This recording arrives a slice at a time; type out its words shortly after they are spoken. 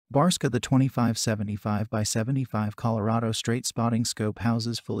BARSKA the 25-75x75 Colorado straight spotting scope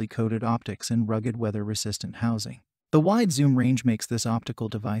houses fully coated optics and rugged weather-resistant housing. The wide zoom range makes this optical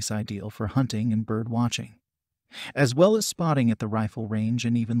device ideal for hunting and bird watching, as well as spotting at the rifle range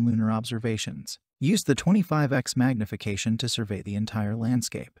and even lunar observations. Use the 25x magnification to survey the entire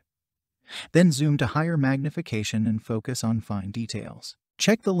landscape. Then zoom to higher magnification and focus on fine details.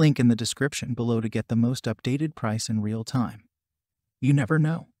 Check the link in the description below to get the most updated price in real time. You never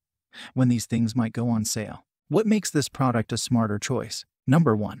know when these things might go on sale. What makes this product a smarter choice?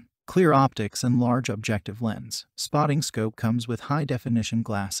 Number 1. Clear optics and large objective lens. Spotting scope comes with high-definition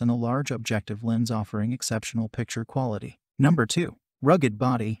glass and a large objective lens offering exceptional picture quality. Number 2. Rugged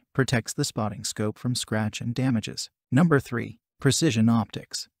body protects the spotting scope from scratch and damages. Number 3. Precision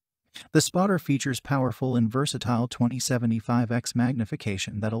optics. The spotter features powerful and versatile 20-75x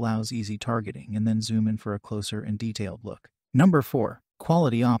magnification that allows easy targeting and then zoom in for a closer and detailed look. Number 4.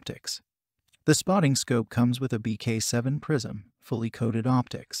 Quality optics. The spotting scope comes with a BK7 prism, fully coated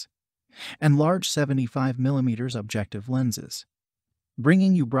optics, and large 75mm objective lenses,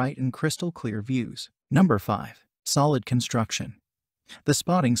 bringing you bright and crystal clear views. Number 5. Solid construction. The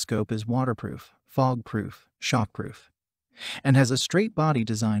spotting scope is waterproof, fog-proof, shockproof, and has a straight body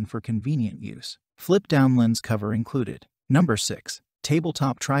design for convenient use. Flip-down lens cover included. Number 6.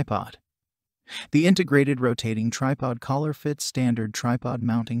 Tabletop tripod. The integrated rotating tripod collar fits standard tripod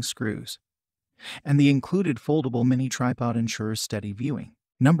mounting screws, and the included foldable mini tripod ensures steady viewing.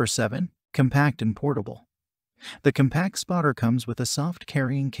 Number 7. Compact and portable. The compact spotter comes with a soft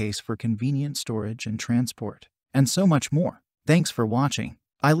carrying case for convenient storage and transport, and so much more. Thanks for watching.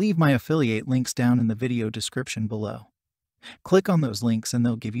 I leave my affiliate links down in the video description below. Click on those links and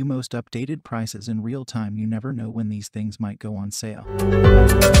they'll give you most updated prices in real time. You never know when these things might go on sale.